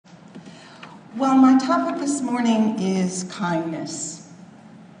Well, my topic this morning is kindness.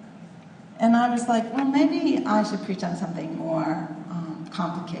 And I was like, well, maybe I should preach on something more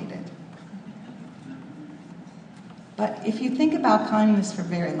complicated. But if you think about kindness for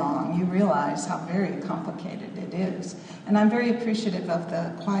very long, you realize how very complicated it is. And I'm very appreciative of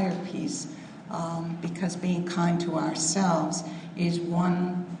the choir piece because being kind to ourselves is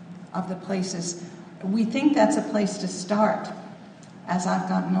one of the places, we think that's a place to start. As I've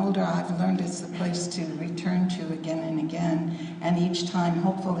gotten older, I've learned it's the place to return to again and again, and each time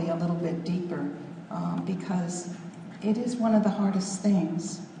hopefully a little bit deeper, because it is one of the hardest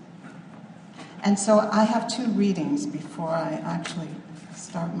things. And so I have two readings before I actually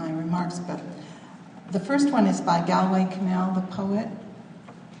start my remarks, but the first one is by Galway Kinnell, the poet,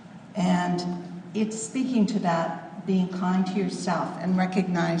 and it's speaking to that, being kind to yourself and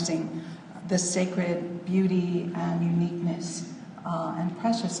recognizing the sacred beauty and uniqueness and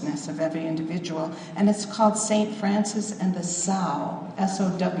preciousness of every individual. And it's called St. Francis and the Sow,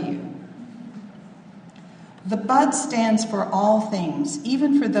 S-O-W. The bud stands for all things,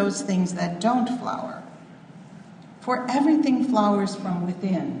 even for those things that don't flower. For everything flowers from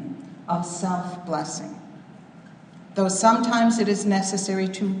within, of self-blessing. Though sometimes it is necessary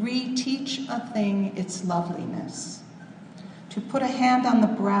to reteach a thing its loveliness, to put a hand on the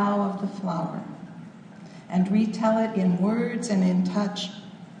brow of the flower, and retell it in words and in touch,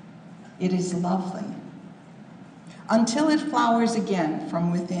 it is lovely, until it flowers again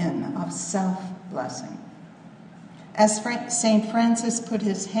from within of self-blessing. As St. Francis put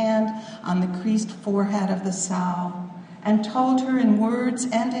his hand on the creased forehead of the sow and told her in words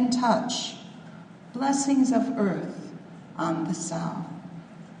and in touch, blessings of earth on the sow.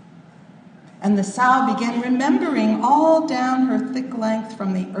 And the sow began remembering all down her thick length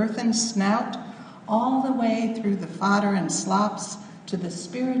from the earthen snout all the way through the fodder and slops to the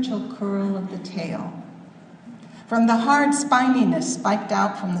spiritual curl of the tail. From the hard spininess spiked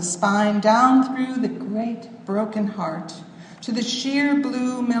out from the spine down through the great broken heart to the sheer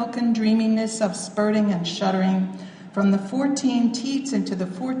blue milken dreaminess of spurting and shuddering from the 14 teats into the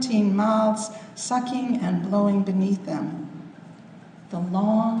 14 mouths sucking and blowing beneath them. The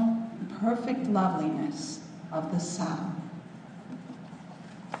long, perfect loveliness of the sow.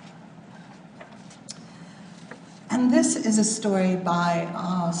 And this is a story by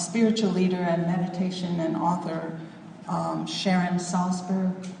spiritual leader and meditation and author Sharon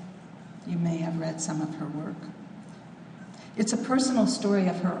Salzberg. You may have read some of her work. It's a personal story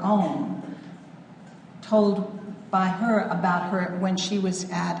of her own, told by her about her when she was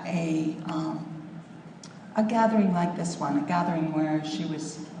at a gathering like this one, a gathering where she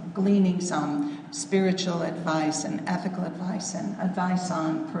was gleaning some spiritual advice and ethical advice and advice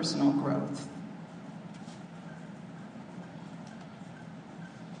on personal growth.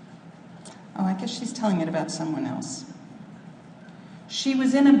 Oh, I guess she's telling it about someone else. She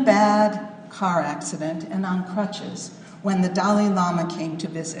was in a bad car accident and on crutches when the Dalai Lama came to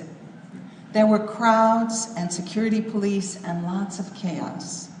visit. There were crowds and security police and lots of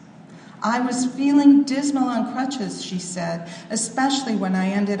chaos. I was feeling dismal on crutches, she said, especially when I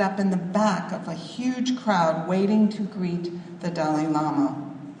ended up in the back of a huge crowd waiting to greet the Dalai Lama.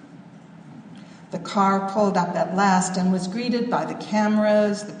 The car pulled up at last and was greeted by the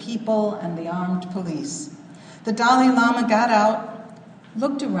cameras, the people, and the armed police. The Dalai Lama got out,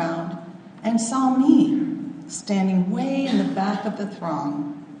 looked around, and saw me standing way in the back of the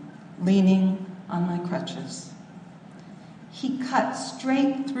throng, leaning on my crutches. He cut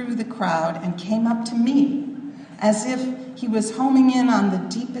straight through the crowd and came up to me as if he was homing in on the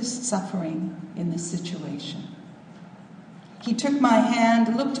deepest suffering in the situation. He took my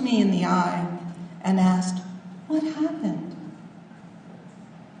hand, looked me in the eye, and asked, "What happened?"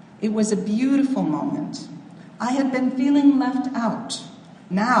 It was a beautiful moment. I had been feeling left out.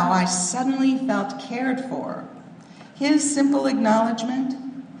 Now I suddenly felt cared for. His simple acknowledgement,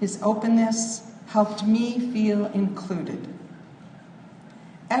 his openness, helped me feel included.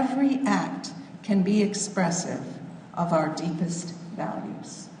 Every act can be expressive of our deepest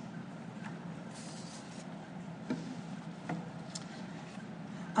values.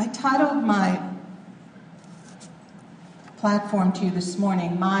 I titled my platform to you this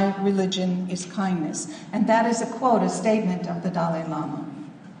morning, "My Religion is Kindness," and that is a quote, a statement of the Dalai Lama.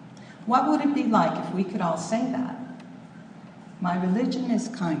 What would it be like if we could all say that? My religion is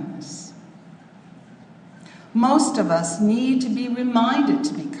kindness. Most of us need to be reminded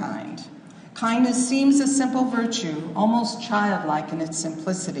to be kind. Kindness seems a simple virtue, almost childlike in its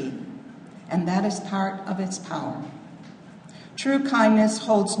simplicity, and that is part of its power. True kindness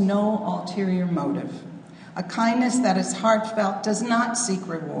holds no ulterior motive. A kindness that is heartfelt does not seek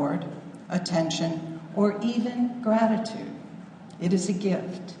reward. attention, or even gratitude. It is a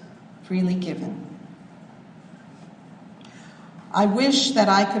gift, freely given. I wish that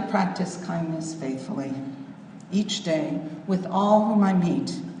I could practice kindness faithfully each day with all whom I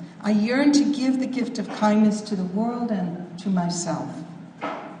meet. I yearn to give the gift of kindness to the world and to myself.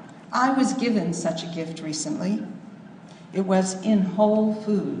 I was given such a gift recently. It was in Whole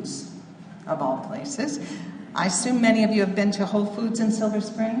Foods, of all places. I assume many of you have been to Whole Foods in Silver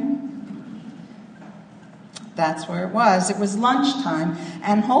Spring. That's where it was. It was lunchtime,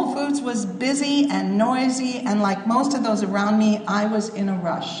 and Whole Foods was busy and noisy, and like most of those around me, I was in a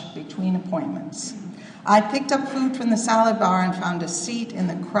rush between appointments. I picked up food from the salad bar and found a seat in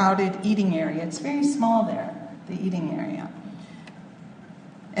the crowded eating area. It's very small there, the eating area.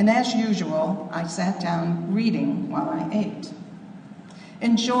 And as usual, I sat down reading while I ate,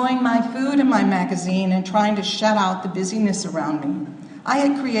 enjoying my food and my magazine and trying to shut out the busyness around me. I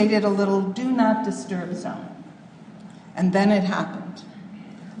had created a little do not disturb zone. And then it happened.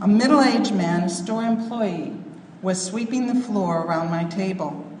 A middle-aged man, a store employee, was sweeping the floor around my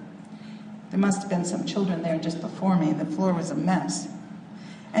table. There must have been some children there just before me. The floor was a mess.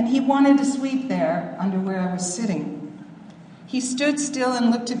 And he wanted to sweep there under where I was sitting. He stood still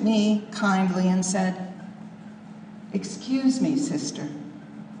and looked at me kindly and said, "Excuse me, sister."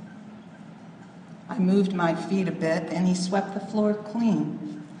 I moved my feet a bit and he swept the floor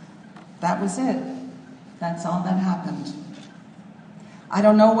clean. That was it. That's all that happened. I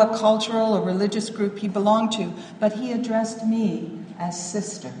don't know what cultural or religious group he belonged to, but he addressed me as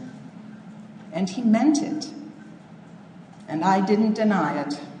sister. And he meant it. And I didn't deny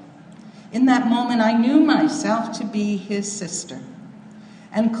it. In that moment, I knew myself to be his sister.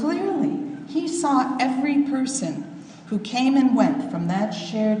 And clearly, he saw every person who came and went from that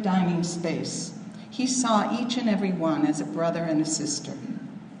shared dining space. He saw each and every one as a brother and a sister.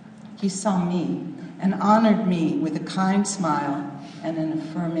 He saw me and honored me with a kind smile and an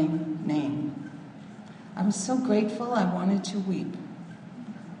affirming name. I was so grateful I wanted to weep.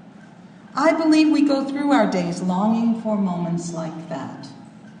 I believe we go through our days longing for moments like that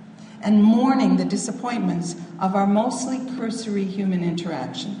and mourning the disappointments of our mostly cursory human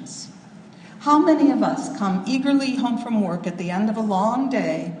interactions. How many of us come eagerly home from work at the end of a long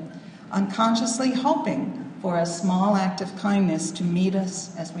day, unconsciously hoping for a small act of kindness to meet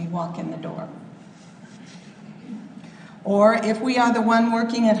us as we walk in the door? Or if we are the one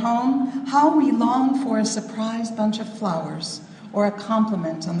working at home, how we long for a surprise bunch of flowers, or a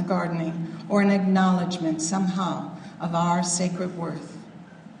compliment on the gardening, or an acknowledgement somehow of our sacred worth.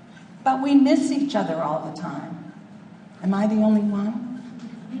 But we miss each other all the time. Am I the only one?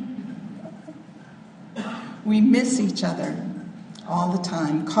 We miss each other all the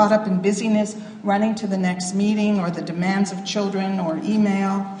time, caught up in busyness, running to the next meeting, or the demands of children, or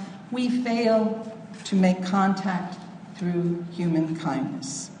email. We fail to make contact through human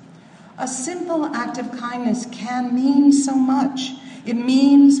kindness. A simple act of kindness can mean so much. It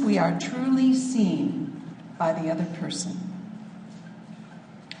means we are truly seen by the other person.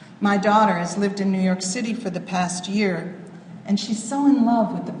 My daughter has lived in New York City for the past year, and she's so in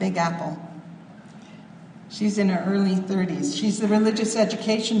love with the Big Apple. She's in her early 30s. She's the religious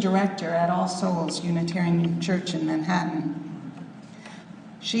education director at All Souls Unitarian Church in Manhattan.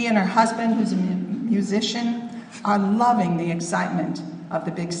 She and her husband, who's a musician, are loving the excitement of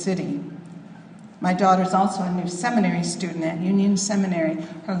the big city. My daughter's also a new seminary student at Union Seminary.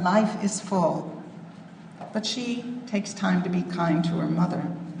 Her life is full, but she takes time to be kind to her mother.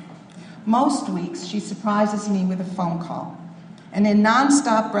 Most weeks, she surprises me with a phone call, and in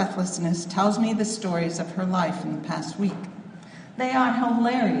nonstop breathlessness tells me the stories of her life in the past week. They are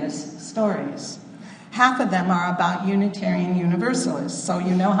hilarious stories. Half of them are about Unitarian Universalists, so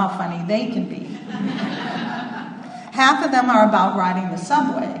you know how funny they can be. Half of them are about riding the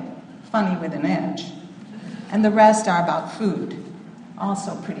subway, funny with an edge. And the rest are about food,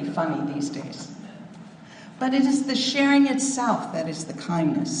 also pretty funny these days. But it is the sharing itself that is the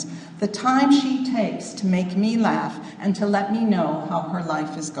kindness, the time she takes to make me laugh and to let me know how her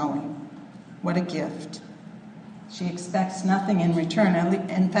life is going. What a gift. She expects nothing in return.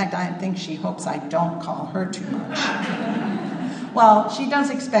 In fact, I think she hopes I don't call her too much. Well, she does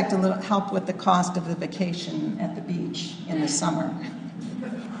expect a little help with the cost of the vacation at the beach in the summer.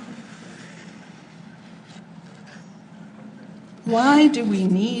 Why do we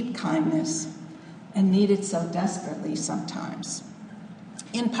need kindness and need it so desperately sometimes?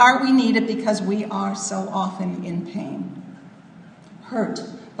 In part, we need it because we are so often in pain, hurt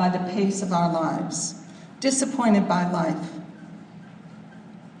by the pace of our lives, disappointed by life,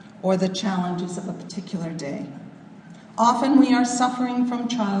 or the challenges of a particular day. Often we are suffering from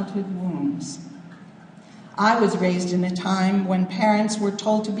childhood wounds. I was raised in a time when parents were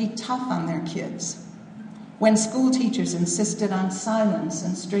told to be tough on their kids, when school teachers insisted on silence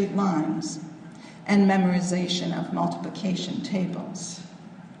and straight lines, and memorization of multiplication tables.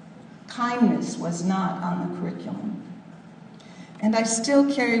 Kindness was not on the curriculum. And I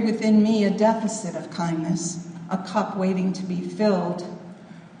still carry within me a deficit of kindness, a cup waiting to be filled.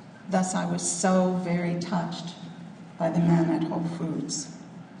 Thus I was so very touched by the man at Whole Foods.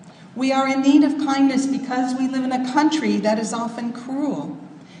 We are in need of kindness because we live in a country that is often cruel,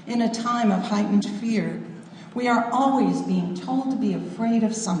 in a time of heightened fear. We are always being told to be afraid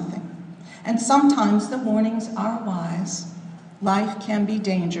of something, and sometimes the warnings are wise. Life can be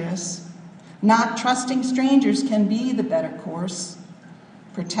dangerous. Not trusting strangers can be the better course.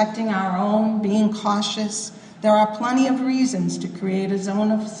 Protecting our own, being cautious. There are plenty of reasons to create a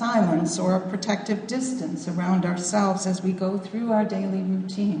zone of silence or a protective distance around ourselves as we go through our daily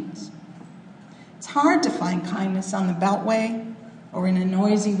routines. It's hard to find kindness on the Beltway or in a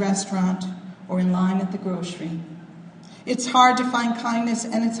noisy restaurant or in line at the grocery. It's hard to find kindness,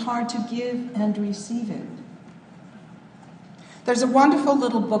 and it's hard to give and receive it. There's a wonderful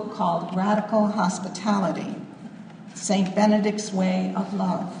little book called Radical Hospitality, St. Benedict's Way of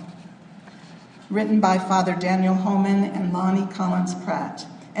Love, written by Father Daniel Homan and Lonnie Collins Pratt.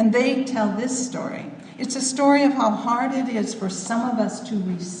 And they tell this story. It's a story of how hard it is for some of us to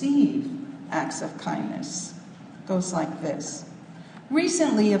receive acts of kindness. It goes like this.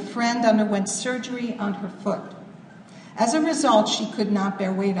 Recently, a friend underwent surgery on her foot. As a result, she could not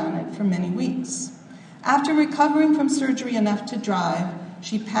bear weight on it for many weeks. After recovering from surgery enough to drive,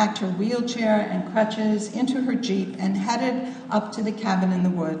 she packed her wheelchair and crutches into her Jeep and headed up to the cabin in the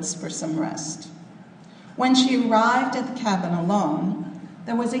woods for some rest. When she arrived at the cabin alone,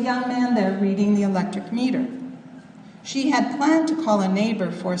 there was a young man there reading the electric meter. She had planned to call a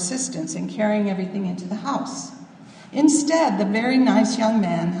neighbor for assistance in carrying everything into the house. Instead, the very nice young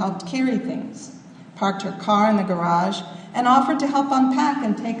man helped carry things, parked her car in the garage, and offered to help unpack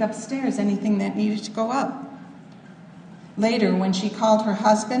and take upstairs anything that needed to go up. Later, when she called her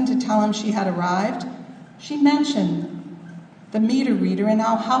husband to tell him she had arrived, she mentioned the meter reader and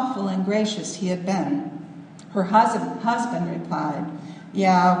how helpful and gracious he had been. Her husband replied,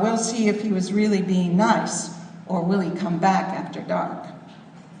 "Yeah, we'll see if he was really being nice, or will he come back after dark?"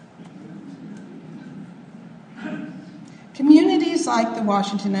 Communities like the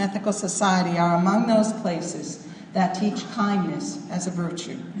Washington Ethical Society are among those places that teach kindness as a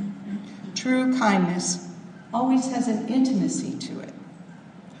virtue. True kindness always has an intimacy to it.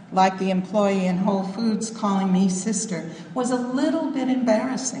 Like the employee in Whole Foods calling me sister was a little bit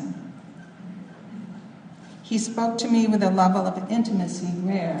embarrassing. He spoke to me with a level of intimacy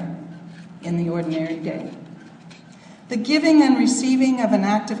rare in the ordinary day. The giving and receiving of an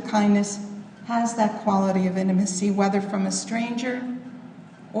act of kindness has that quality of intimacy, whether from a stranger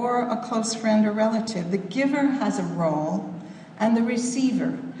or a close friend or relative. The giver has a role, and the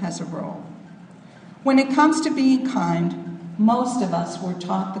receiver has a role. When it comes to being kind, most of us were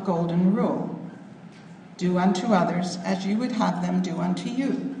taught the golden rule: do unto others as you would have them do unto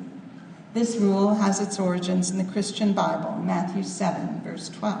you. This rule has its origins in the Christian Bible, Matthew 7, verse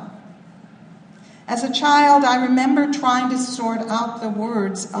 12. As a child, I remember trying to sort out the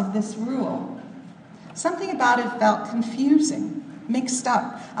words of this rule. Something about it felt confusing, mixed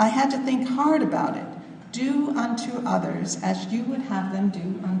up. I had to think hard about it. Do unto others as you would have them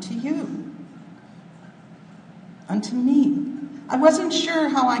do unto you. Unto me. I wasn't sure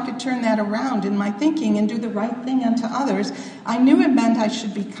how I could turn that around in my thinking and do the right thing unto others. I knew it meant I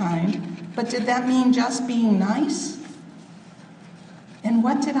should be kind, but did that mean just being nice? And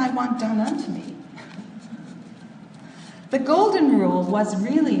what did I want done unto me? The Golden Rule was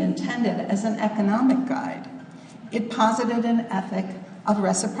really intended as an economic guide. It posited an ethic of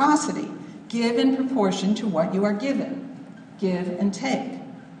reciprocity. Give in proportion to what you are given. Give and take.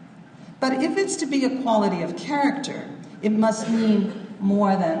 But if it's to be a quality of character, it must mean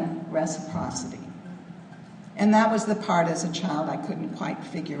more than reciprocity. And that was the part as a child I couldn't quite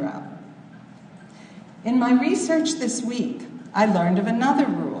figure out. In my research this week, I learned of another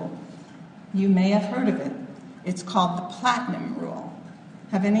rule. You may have heard of it. It's called the Platinum Rule.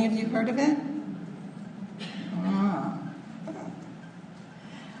 Have any of you heard of it?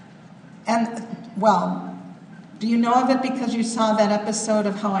 And, well, do you know of it because you saw that episode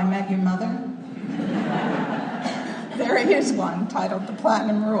of How I Met Your Mother? There is one titled The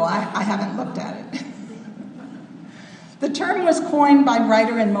Platinum Rule. I haven't looked at it. The term was coined by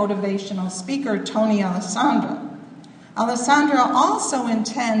writer and motivational speaker Tony Alessandro. Alessandro also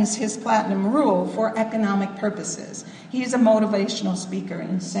intends his platinum rule for economic purposes. He's a motivational speaker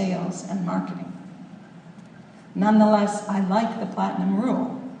in sales and marketing. Nonetheless, I like the platinum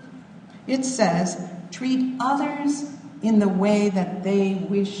rule. It says, treat others in the way that they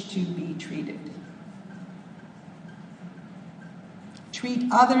wish to be treated. Treat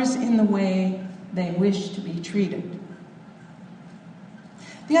others in the way they wish to be treated.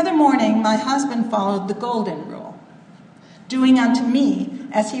 The other morning, my husband followed the golden rule, doing unto me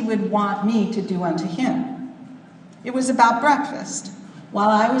as he would want me to do unto him. It was about breakfast. While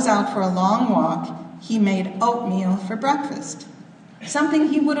I was out for a long walk, he made oatmeal for breakfast, something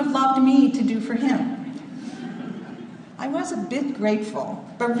he would have loved me to do for him. I was a bit grateful,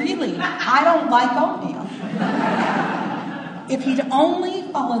 but really, I don't like oatmeal. If he'd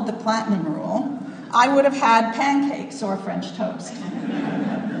only followed the platinum rule, I would have had pancakes or French toast.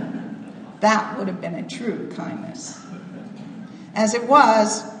 That would have been a true kindness. As it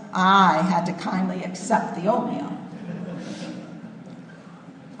was, I had to kindly accept the oatmeal.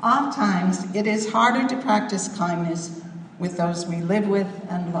 Oftentimes, it is harder to practice kindness with those we live with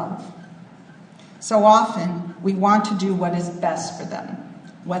and love. So often, we want to do what is best for them,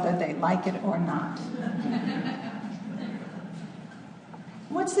 whether they like it or not.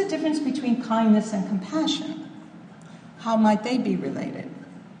 What's the difference between kindness and compassion? How might they be related?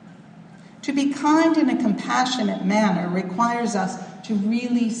 To be kind in a compassionate manner requires us to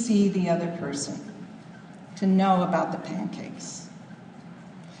really see the other person, to know about the pancakes.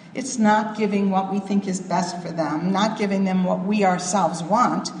 It's not giving what we think is best for them, not giving them what we ourselves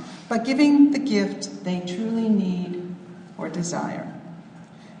want, but giving the gift they truly need or desire.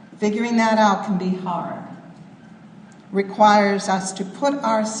 Figuring that out can be hard. Requires us to put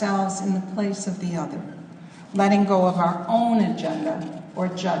ourselves in the place of the other, letting go of our own agenda or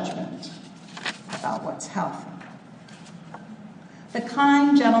judgment about what's healthy. The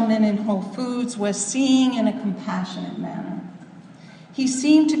kind gentleman in Whole Foods was seeing in a compassionate manner. He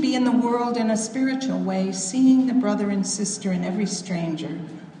seemed to be in the world in a spiritual way, seeing the brother and sister in every stranger.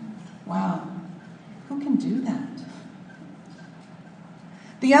 Wow, who can do that?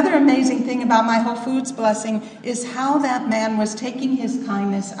 The other amazing thing about my Whole Foods blessing is how that man was taking his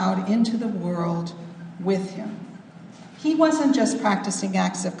kindness out into the world with him. He wasn't just practicing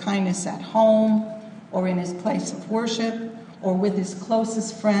acts of kindness at home or in his place of worship or with his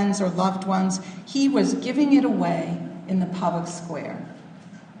closest friends or loved ones. He was giving it away in the public square.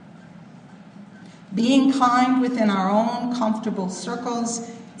 Being kind within our own comfortable circles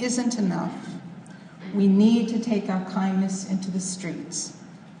isn't enough. We need to take our kindness into the streets.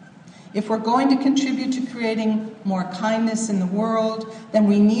 If we're going to contribute to creating more kindness in the world, then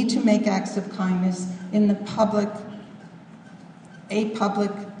we need to make acts of kindness in the public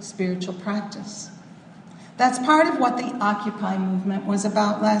spiritual practice. That's part of what the Occupy movement was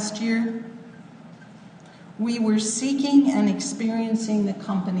about last year. We were seeking and experiencing the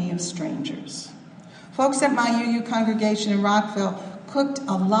company of strangers. Folks at my UU congregation in Rockville cooked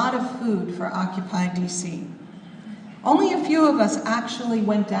a lot of food for Occupy DC. Only a few of us actually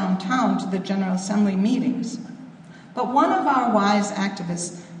went downtown to the General Assembly meetings. But one of our wise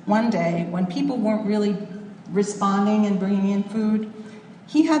activists, one day, when people weren't really responding and bringing in food,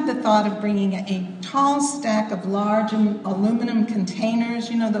 he had the thought of bringing a tall stack of large aluminum containers,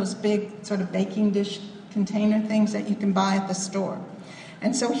 you know, those big sort of baking dish container things that you can buy at the store.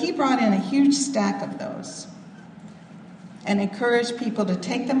 And so he brought in a huge stack of those and encouraged people to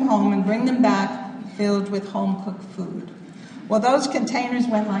take them home and bring them back filled with home-cooked food. Well, those containers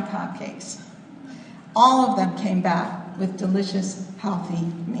went like hotcakes. All of them came back with delicious, healthy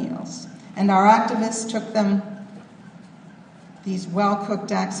meals. And our activists took them, these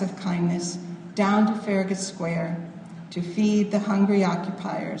well-cooked acts of kindness, down to Farragut Square to feed the hungry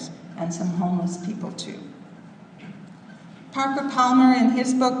occupiers and some homeless people too. Parker Palmer, in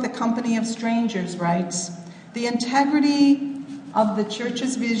his book, The Company of Strangers, writes, "The integrity of the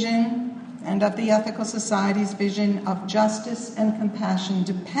Church's vision and of the Ethical Society's vision of justice and compassion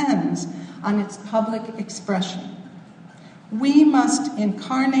depends on its public expression. We must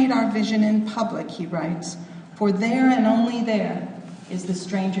incarnate our vision in public," he writes, "for there and only there is the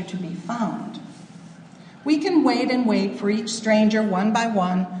stranger to be found. We can wait and wait for each stranger one by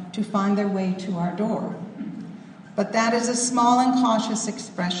one to find their way to our door. But that is a small and cautious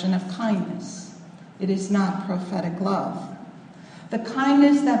expression of kindness. It is not prophetic love. The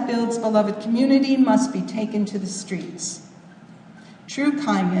kindness that builds beloved community must be taken to the streets. True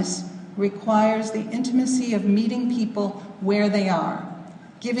kindness requires the intimacy of meeting people where they are,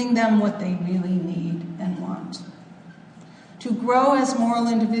 giving them what they really need and want. To grow as moral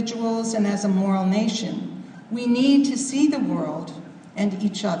individuals and as a moral nation, We need to see the world and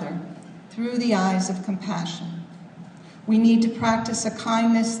each other through the eyes of compassion. We need to practice a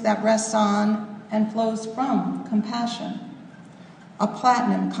kindness that rests on and flows from compassion, a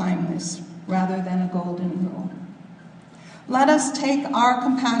platinum kindness rather than a golden rule. Let us take our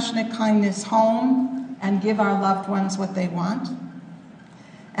compassionate kindness home and give our loved ones what they want.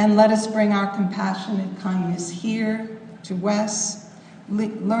 And let us bring our compassionate kindness here to Wes,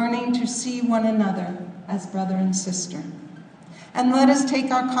 learning to see one another as brother and sister. And let us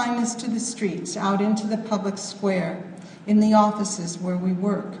take our kindness to the streets, out into the public square, in the offices where we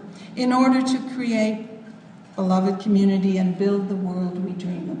work, in order to create beloved community and build the world we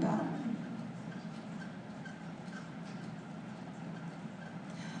dream about.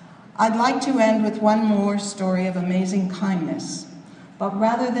 I'd like to end with one more story of amazing kindness, but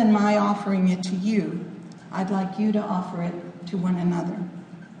rather than my offering it to you, I'd like you to offer it to one another.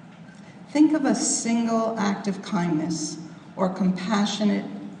 Think of a single act of kindness or compassionate,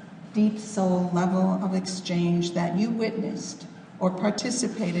 deep soul level of exchange that you witnessed or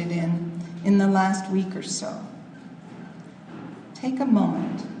participated in the last week or so. Take a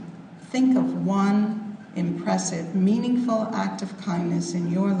moment. Think of one impressive, meaningful act of kindness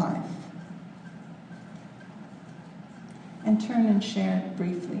in your life. And turn and share it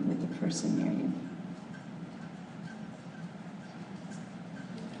briefly with the person near you.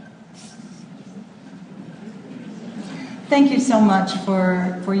 Thank you so much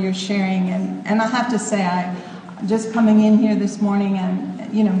for your sharing. And I have to say, I just coming in here this morning and,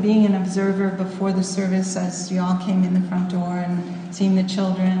 being an observer before the service as you all came in the front door and seeing the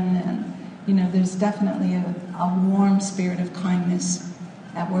children. And, there's definitely a warm spirit of kindness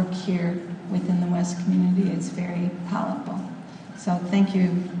at work here within the West community. It's very palatable. So thank you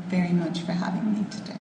very much for having me today.